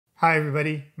Hi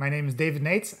everybody, my name is David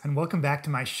Neyts and welcome back to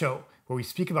my show where we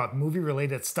speak about movie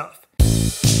related stuff.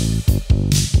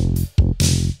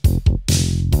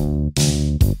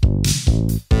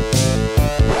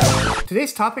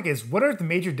 Today's topic is what are the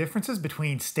major differences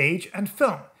between stage and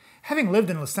film? Having lived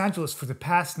in Los Angeles for the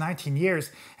past 19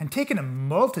 years and taken a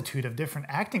multitude of different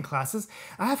acting classes,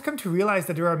 I have come to realize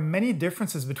that there are many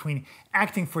differences between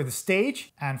acting for the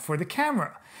stage and for the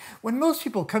camera. When most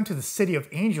people come to the City of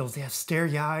Angels, they have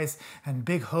starry eyes and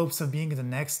big hopes of being the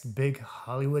next big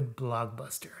Hollywood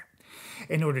blockbuster.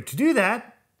 In order to do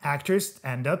that, actors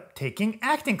end up taking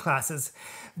acting classes.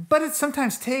 But it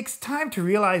sometimes takes time to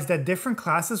realize that different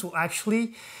classes will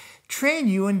actually train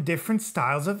you in different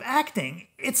styles of acting.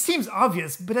 It seems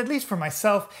obvious, but at least for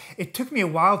myself, it took me a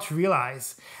while to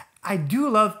realize. I do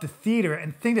love the theater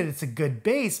and think that it's a good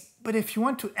base, but if you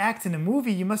want to act in a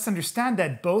movie, you must understand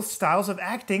that both styles of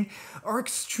acting are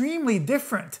extremely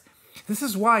different. This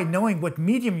is why knowing what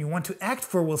medium you want to act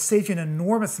for will save you an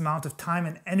enormous amount of time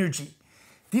and energy.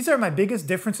 These are my biggest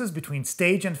differences between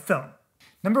stage and film.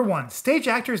 Number one, stage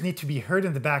actors need to be heard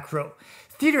in the back row.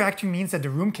 Theater acting means that the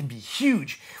room can be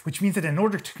huge, which means that in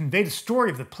order to convey the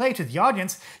story of the play to the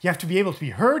audience, you have to be able to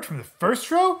be heard from the first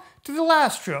row to the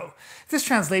last row. This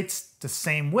translates the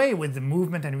same way with the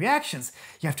movement and reactions.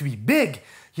 You have to be big,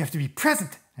 you have to be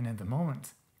present and in the moment.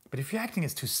 But if your acting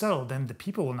is too subtle, then the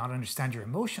people will not understand your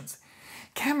emotions.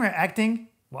 Camera acting,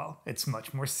 well, it's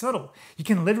much more subtle. You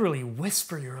can literally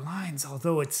whisper your lines,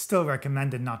 although it's still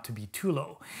recommended not to be too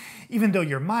low. Even though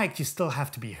you're mic'd, you still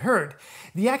have to be heard.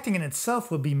 The acting in itself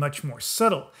will be much more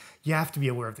subtle. You have to be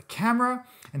aware of the camera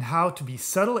and how to be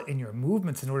subtle in your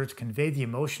movements in order to convey the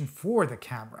emotion for the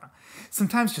camera.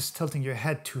 Sometimes just tilting your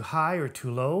head too high or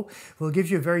too low will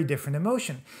give you a very different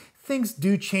emotion. Things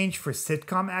do change for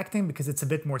sitcom acting because it's a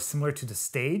bit more similar to the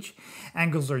stage.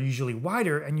 Angles are usually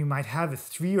wider and you might have a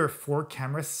 3 or 4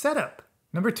 camera setup.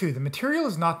 Number two, the material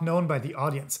is not known by the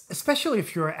audience, especially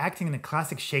if you are acting in a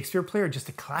classic Shakespeare play or just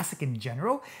a classic in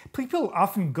general. People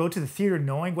often go to the theater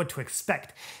knowing what to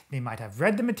expect. They might have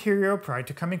read the material prior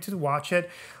to coming to watch it,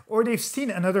 or they've seen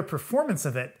another performance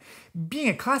of it. Being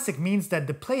a classic means that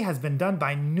the play has been done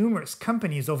by numerous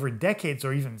companies over decades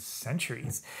or even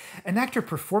centuries. An actor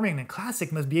performing in a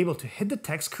classic must be able to hit the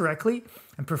text correctly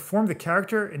and perform the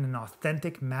character in an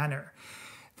authentic manner.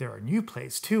 There are new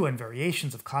plays too and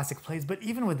variations of classic plays, but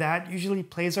even with that, usually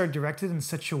plays are directed in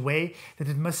such a way that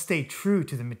it must stay true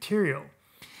to the material.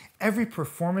 Every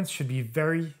performance should be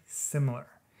very similar.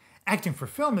 Acting for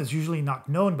film is usually not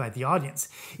known by the audience.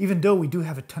 Even though we do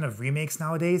have a ton of remakes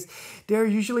nowadays, they are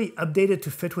usually updated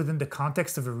to fit within the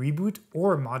context of a reboot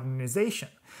or modernization.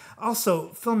 Also,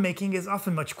 filmmaking is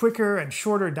often much quicker and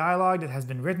shorter dialogue that has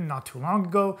been written not too long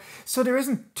ago, so there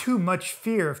isn't too much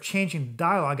fear of changing the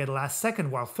dialogue at the last second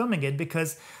while filming it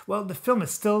because, well, the film is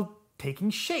still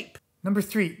taking shape. Number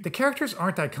three, the characters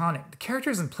aren't iconic. The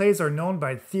characters in plays are known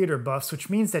by theater buffs,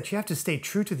 which means that you have to stay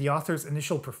true to the author's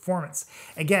initial performance.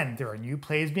 Again, there are new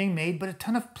plays being made, but a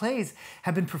ton of plays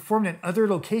have been performed in other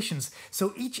locations,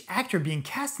 so each actor being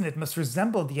cast in it must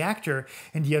resemble the actor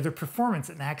in the other performance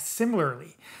and act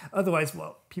similarly. Otherwise,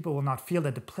 well, people will not feel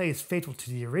that the play is faithful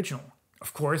to the original.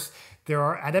 Of course, there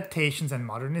are adaptations and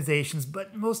modernizations,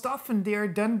 but most often they are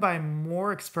done by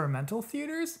more experimental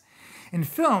theaters. In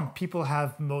film, people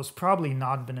have most probably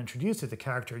not been introduced to the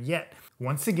character yet.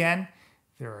 Once again,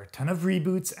 there are a ton of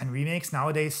reboots and remakes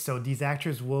nowadays, so these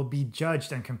actors will be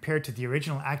judged and compared to the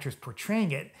original actors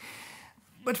portraying it.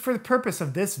 But for the purpose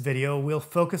of this video, we'll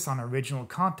focus on original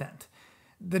content.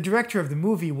 The director of the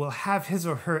movie will have his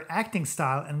or her acting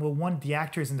style and will want the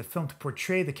actors in the film to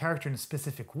portray the character in a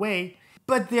specific way,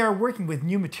 but they are working with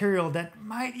new material that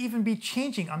might even be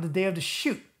changing on the day of the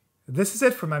shoot. This is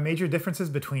it for my major differences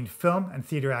between film and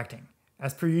theater acting.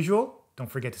 As per usual,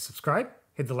 don't forget to subscribe,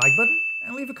 hit the like button,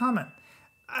 and leave a comment.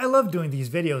 I love doing these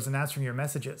videos and answering your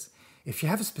messages. If you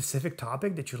have a specific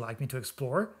topic that you'd like me to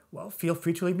explore, well, feel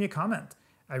free to leave me a comment.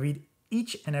 I read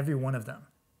each and every one of them.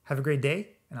 Have a great day,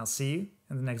 and I'll see you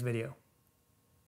in the next video.